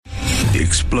The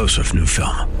explosive new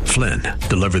film, Flynn,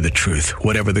 deliver the truth,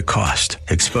 whatever the cost,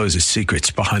 exposes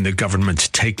secrets behind the government's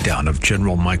takedown of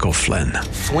General Michael Flynn.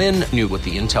 Flynn knew what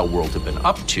the intel world had been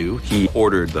up to. He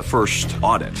ordered the first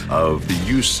audit of the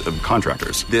use of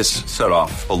contractors. This set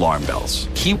off alarm bells.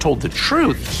 He told the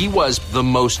truth. He was the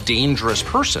most dangerous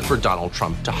person for Donald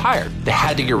Trump to hire. They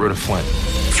had to get rid of Flynn.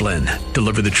 Flynn,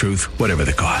 deliver the truth, whatever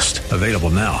the cost. Available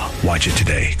now. Watch it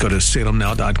today. Go to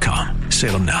salemnow.com.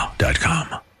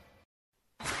 salemnow.com.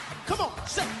 Come on,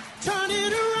 say, turn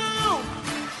it around.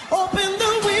 Open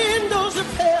the windows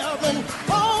of heaven.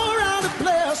 Pour out a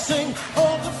blessing,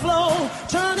 overflow.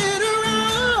 Turn it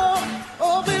around.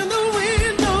 Open the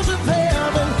windows of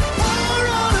heaven. Pour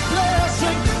out a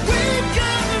blessing. We've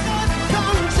got to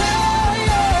come down.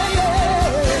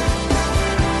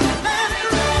 Let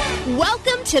it rain.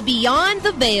 Welcome to Beyond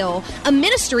the Veil, a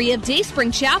ministry of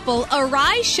Dayspring Chapel.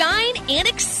 Arise, shine, and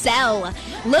excel.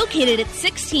 Located at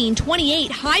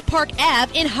 1628 Hyde Park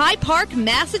Ave in Hyde Park,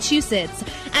 Massachusetts.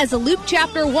 As Luke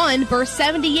chapter 1, verse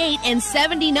 78 and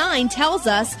 79 tells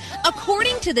us,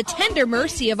 according to the tender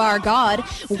mercy of our God,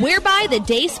 whereby the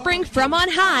dayspring from on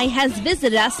high has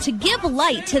visited us to give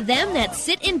light to them that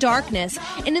sit in darkness,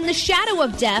 and in the shadow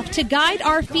of death to guide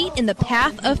our feet in the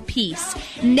path of peace.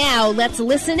 Now let's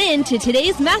listen in to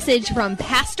today's message from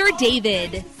Pastor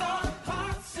David.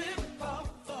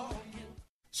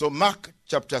 So Mark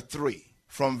chapter 3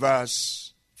 from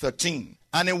verse 13.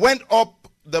 And he went up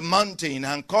the mountain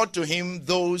and called to him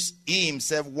those he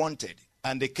himself wanted,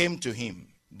 and they came to him.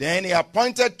 Then he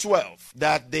appointed 12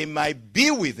 that they might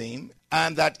be with him,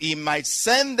 and that he might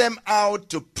send them out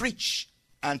to preach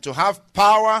and to have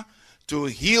power to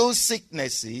heal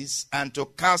sicknesses and to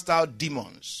cast out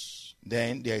demons.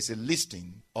 Then there is a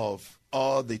listing of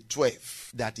all the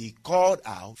 12 that he called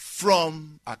out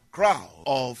from a crowd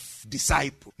of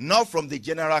disciples, not from the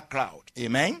general crowd.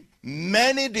 Amen?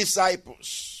 Many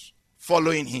disciples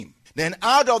following him. Then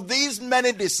out of these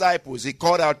many disciples, he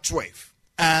called out 12.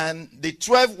 And the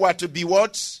 12 were to be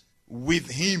what?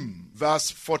 With him.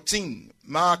 Verse 14.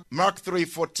 Mark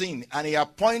 3:14. And he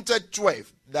appointed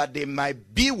 12 that they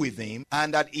might be with him,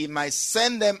 and that he might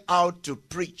send them out to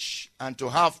preach and to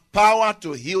have power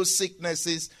to heal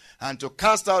sicknesses and to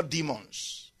cast out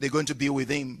demons. They're going to be with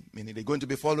him, meaning they're going to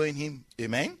be following him.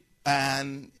 Amen?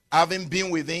 And having been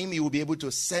with him, he will be able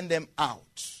to send them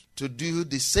out to do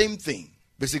the same thing.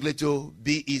 Basically to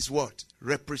be his what?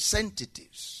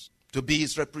 Representatives. To be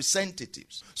his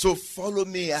representatives. So follow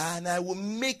me and I will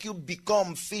make you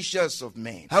become fishers of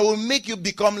men. I will make you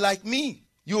become like me.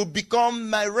 You will become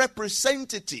my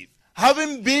representative.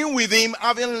 Having been with him,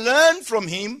 having learned from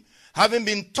him, having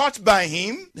been taught by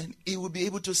him, then he will be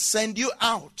able to send you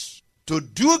out to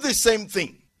do the same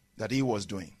thing that he was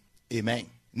doing. Amen.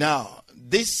 Now,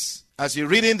 this, as you're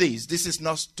reading this is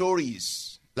not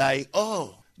stories like,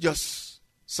 just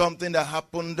something that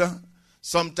happened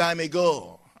some time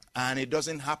ago and it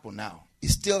doesn't happen now. It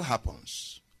still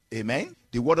happens. Amen.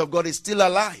 The word of God is still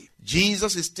alive.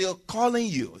 Jesus is still calling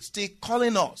you, still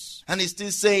calling us, and he's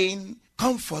still saying,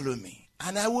 come follow me,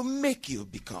 and I will make you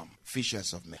become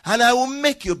fishers of men, and I will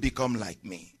make you become like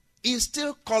me. He's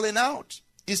still calling out.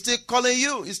 He's still calling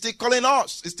you. He's still calling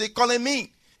us. He's still calling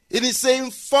me. It is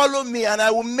saying, follow me, and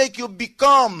I will make you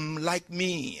become like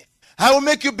me. I will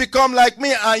make you become like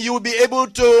me, and you will be able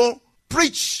to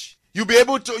preach. You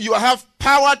have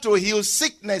power to heal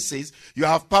sicknesses. You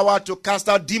have power to cast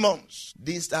out demons.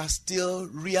 These are still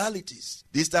realities.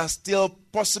 These are still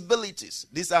possibilities.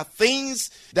 These are things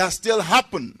that still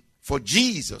happen. For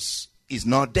Jesus is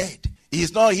not dead. He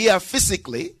is not here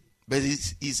physically, but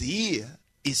he's here.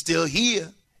 He's still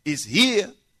here. He's here.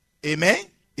 Amen.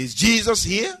 Is Jesus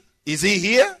here? Is he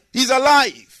here? He's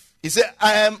alive. He said,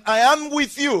 I am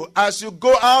with you as you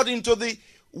go out into the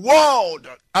world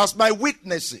as my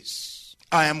witnesses.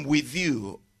 I am with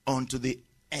you unto the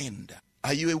end.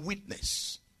 Are you a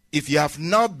witness? If you have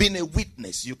not been a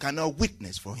witness, you cannot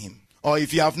witness for him. Or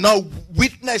if you have not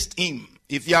witnessed him,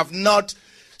 if you have not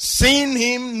seen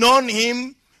him, known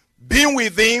him, been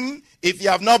with him, if you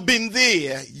have not been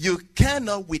there, you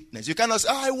cannot witness. You cannot say,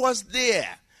 I was there.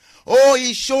 Oh,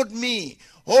 he showed me.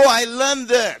 Oh, I learned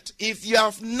that. If you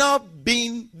have not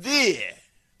been there,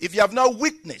 if you have not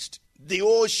witnessed the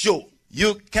whole show,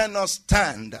 you cannot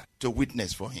stand to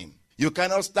witness for him. You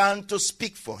cannot stand to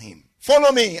speak for him.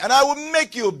 Follow me, and I will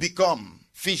make you become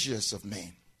fishers of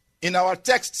men. In our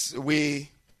texts, we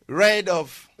read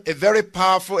of a very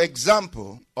powerful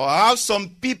example, or how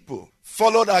some people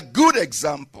followed a good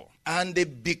example, and they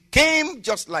became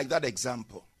just like that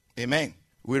example. Amen.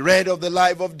 We read of the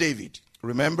life of David.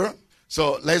 Remember?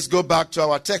 So let's go back to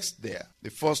our text there.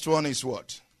 The first one is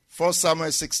what? 1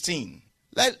 Samuel 16.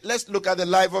 Let's look at the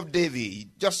life of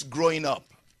David just growing up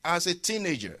as a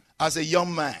teenager, as a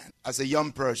young man, as a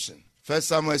young person. 1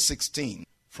 Samuel 16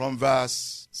 from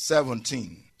verse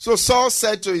 17. So Saul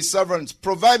said to his servants,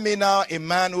 "Provide me now a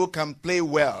man who can play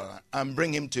well and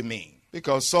bring him to me."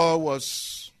 Because Saul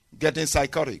was getting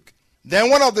psychotic. Then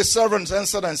one of the servants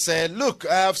answered and said, "Look,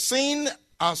 I have seen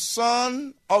a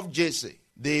son of Jesse,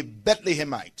 the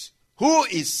Bethlehemite, who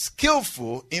is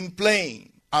skillful in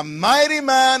playing, a mighty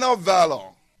man of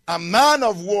valor, a man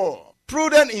of war,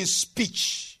 prudent in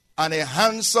speech, and a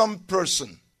handsome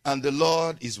person, and the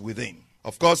Lord is with him."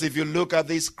 Of course, if you look at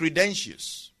these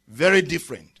credentials, very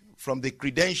different from the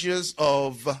credentials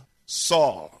of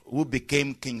Saul, who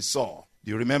became King Saul.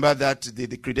 Do you remember that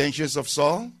the credentials of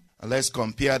Saul? Let's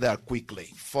compare that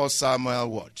quickly. 1 Samuel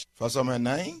what? 1 Samuel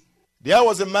 9. There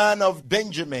was a man of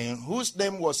Benjamin whose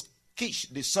name was Kish,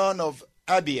 the son of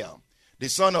Abiel, the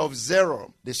son of Zerah,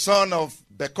 the son of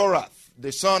Bechorath,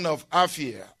 the son of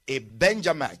Aphir, a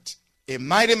Benjamite, a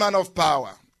mighty man of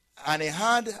power. And he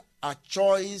had a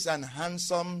choice and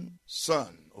handsome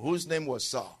son whose name was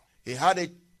Saul. He had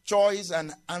a choice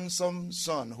and handsome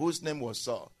son whose name was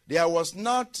Saul. There was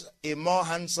not a more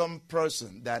handsome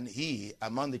person than he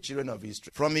among the children of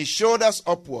Israel. From his shoulders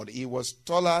upward, he was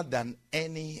taller than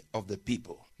any of the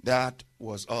people. That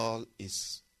was all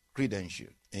his credential.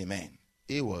 Amen.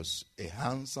 He was a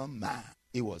handsome man.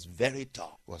 He was very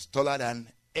tall. He was taller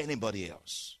than anybody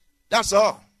else. That's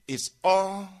all. It's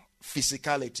all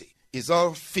physicality. It's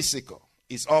all physical.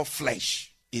 It's all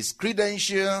flesh. His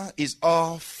credential is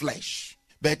all flesh.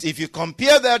 But if you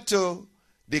compare that to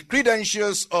the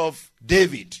credentials of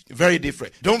David, very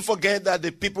different. Don't forget that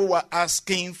the people were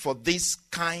asking for this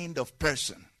kind of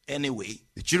person. Anyway,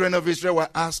 the children of Israel were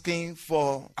asking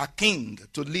for a king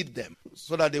to lead them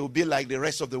so that they would be like the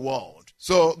rest of the world.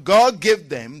 So God gave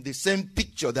them the same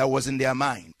picture that was in their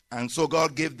mind. And so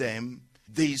God gave them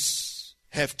this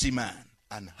hefty man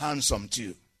and handsome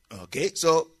too. Okay,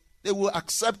 so they will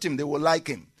accept him. They will like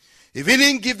him. If he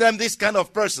didn't give them this kind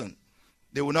of person,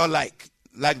 they will not like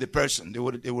the person. They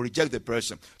will reject the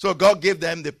person. So God gave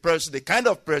them the person, the kind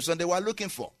of person they were looking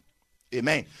for.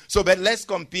 Amen. So, but let's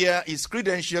compare his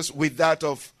credentials with that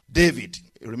of David.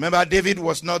 Remember, David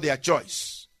was not their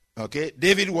choice. Okay,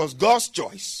 David was God's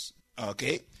choice.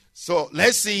 Okay, so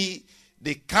let's see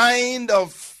the kind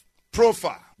of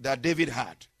profile that David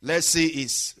had. Let's see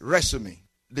his resume.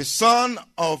 The son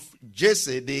of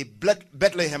Jesse, the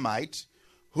Bethlehemite,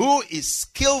 who is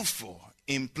skillful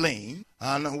in playing.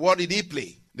 And what did he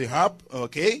play? The harp,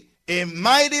 okay. A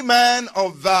mighty man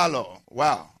of valor.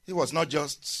 Wow. He was not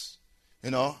just,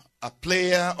 a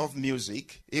player of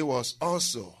music. He was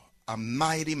also a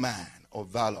mighty man of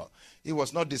valor. He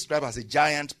was not described as a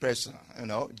giant person.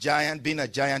 Giant, being a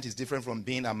giant is different from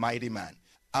being a mighty man.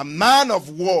 A man of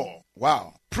war.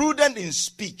 Wow. Prudent in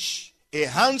speech. A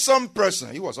handsome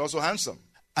person. He was also handsome.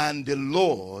 And the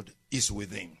Lord is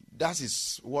with him. That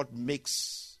is what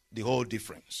makes the whole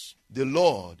difference. The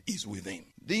Lord is with him.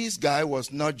 This guy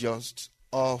was not just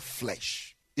all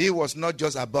flesh. He was not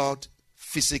just about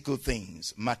physical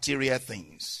things, material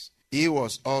things. He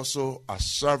was also a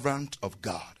servant of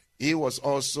God. He was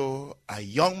also a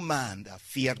young man that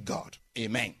feared God.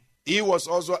 Amen. He was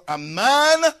also a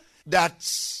man that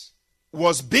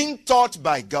was being taught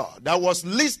by God, that was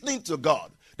listening to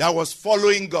God, that was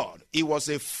following God. He was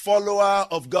a follower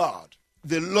of God.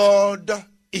 The Lord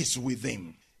is with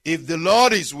him. If the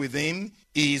Lord is with him,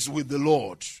 he is with the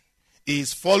Lord. He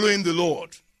is following the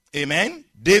Lord. Amen.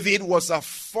 David was a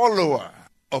follower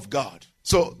of God.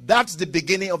 So that's the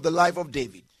beginning of the life of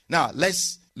David. Now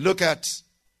let's look at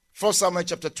 1 Samuel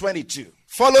chapter 22.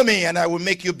 Follow me and I will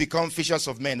make you become fishers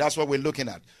of men. That's what we're looking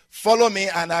at. Follow me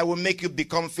and I will make you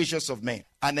become fishers of men.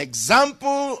 An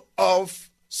example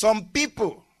of some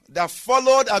people that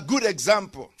followed a good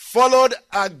example, followed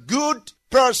a good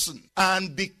person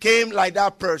and became like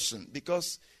that person,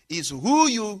 because it's who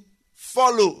you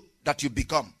follow that you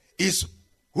become. It's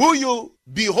who you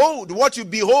behold, what you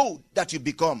behold that you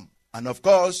become. And of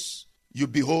course, you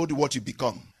behold what you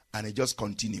become. And it just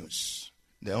continues.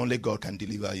 The only God can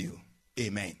deliver you.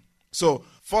 Amen. So,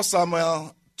 1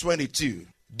 Samuel 22.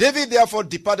 David therefore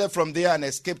departed from there and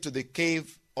escaped to the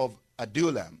cave of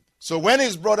Adullam. So when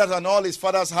his brothers and all his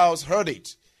father's house heard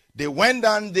it, they went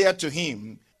down there to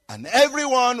him, and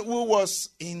everyone who was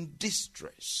in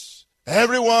distress,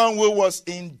 everyone who was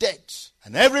in debt,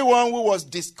 and everyone who was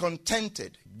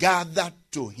discontented gathered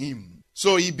to him.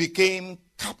 So he became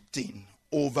captain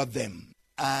over them.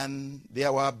 And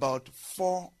there were about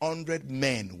 400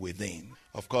 men with him.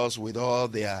 Of course, with all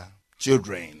their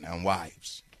children and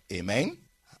wives. Amen.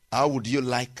 How would you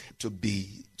like to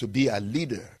to be a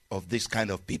leader of this kind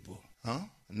of people?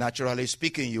 Naturally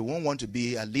speaking, you won't want to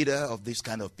be a leader of this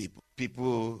kind of people.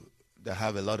 People that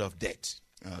have a lot of debt.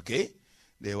 Okay?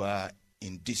 They were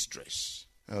in distress.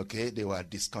 Okay? They were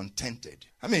discontented.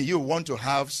 I mean, you want to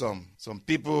have some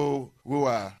people who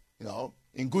are,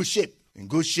 in good shape. In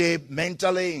good shape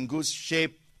mentally, in good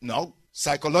shape,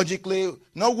 psychologically,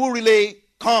 who really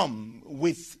come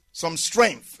with some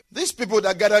strength. These people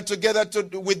that gathered together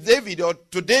with David or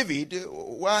to David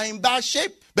were in bad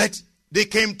shape, but they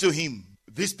came to him.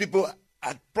 These people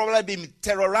had probably been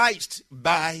terrorized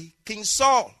by King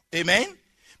Saul. Amen?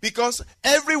 Because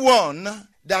everyone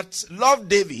that loved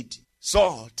David,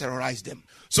 Saul terrorized them.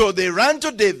 So they ran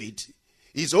to David.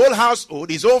 His whole household,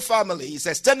 his whole family, his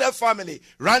extended family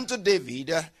ran to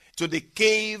David to the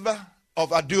cave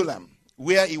of Adullam,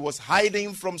 where he was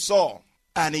hiding from Saul.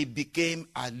 And he became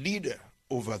a leader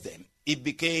over them. He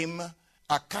became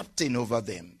a captain over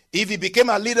them. If he became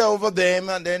a leader over them,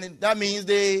 then that means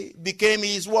they became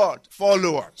his what?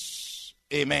 Followers.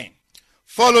 Amen.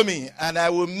 Follow me, and I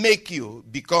will make you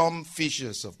become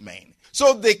fishers of men.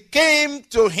 So they came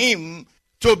to him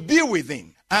to be with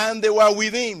him, and they were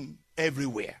with him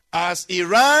everywhere. As he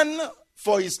ran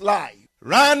for his life,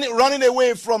 running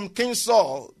away from King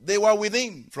Saul, they were with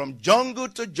him from jungle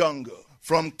to jungle.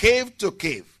 From cave to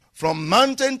cave, from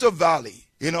mountain to valley,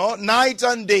 night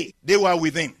and day, they were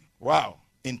with him. Wow.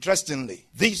 Interestingly,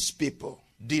 these people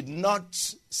did not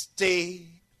stay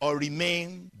or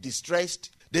remain distressed.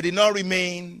 They did not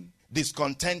remain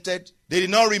discontented. They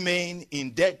did not remain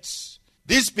in debt.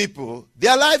 These people,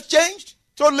 their life changed,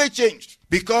 totally changed,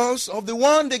 because of the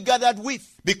one they gathered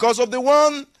with, because of the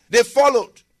one they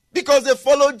followed, because they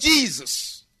followed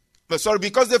Jesus.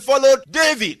 Because they followed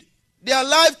David. Their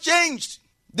life changed.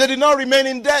 They did not remain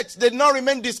in debt. They did not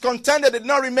remain discontented. They did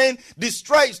not remain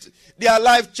distressed. Their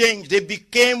life changed. They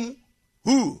became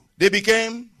who? They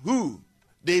became who?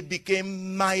 They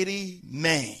became mighty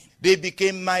men. They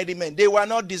became mighty men. They were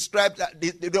not described.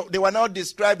 They were not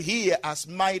described here as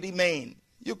mighty men.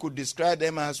 You could describe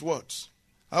them as what?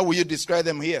 How will you describe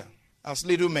them here? As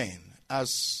little men.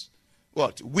 As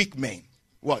what? Weak men.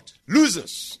 What?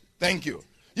 Losers. Thank you.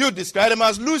 You describe them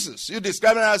as losers. You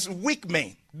describe them as weak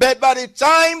men. But by the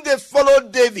time they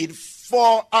followed David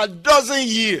for a dozen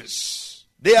years,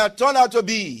 they are turned out to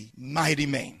be mighty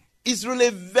men. It's really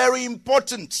very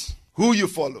important who you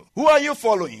follow. Who are you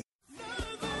following?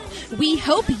 We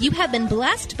hope you have been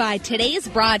blessed by today's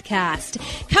broadcast.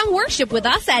 Come worship with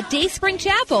us at Dayspring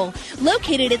Chapel,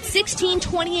 located at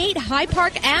 1628 High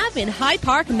Park Ave in High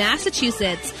Park,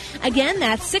 Massachusetts. Again,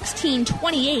 that's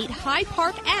 1628 High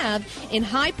Park Ave in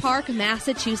High Park,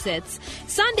 Massachusetts.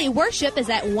 Sunday worship is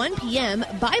at 1 p.m.,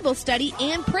 Bible study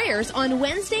and prayers on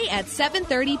Wednesday at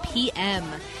 7:30 p.m.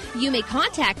 You may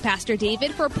contact Pastor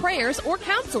David for prayers or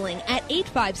counseling at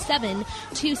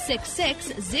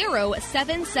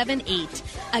 857-266-0778.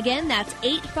 Again, that's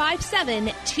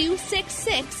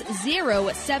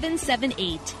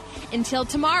 857-266-0778. Until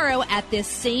tomorrow at this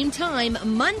same time,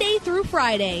 Monday through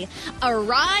Friday,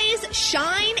 arise,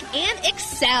 shine, and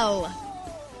excel.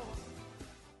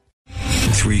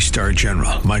 3-star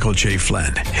General Michael J.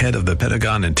 Flynn, head of the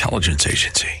Pentagon Intelligence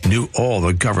Agency, knew all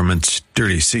the government's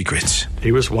dirty secrets.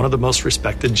 He was one of the most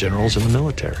respected generals in the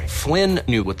military. Flynn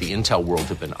knew what the intel world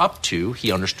had been up to.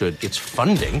 He understood its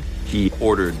funding. He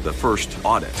ordered the first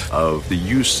audit of the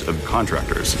use of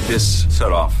contractors. This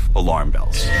set off alarm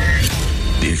bells.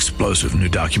 The explosive new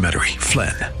documentary,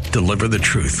 Flynn, Deliver the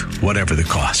Truth, Whatever the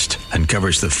Cost,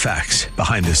 uncovers the facts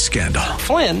behind this scandal.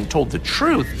 Flynn told the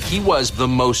truth. He was the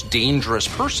most dangerous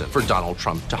person for Donald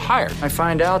Trump to hire. I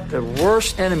find out the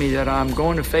worst enemy that I'm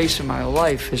going to face in my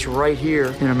life is right here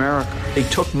in America. They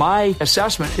took my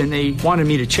assessment and they wanted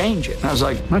me to change it. And I was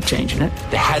like, I'm not changing it.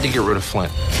 They had to get rid of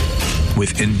Flynn.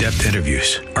 With in-depth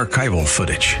interviews, archival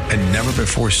footage, and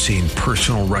never-before-seen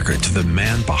personal records of the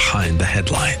man behind the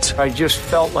headlines. I just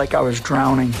felt like I was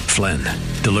drowning. Flynn,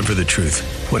 Deliver the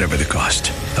Truth, Whatever the Cost.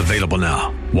 Available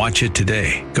now. Watch it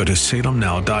today. Go to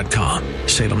salemnow.com.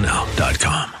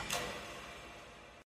 salemnow.com.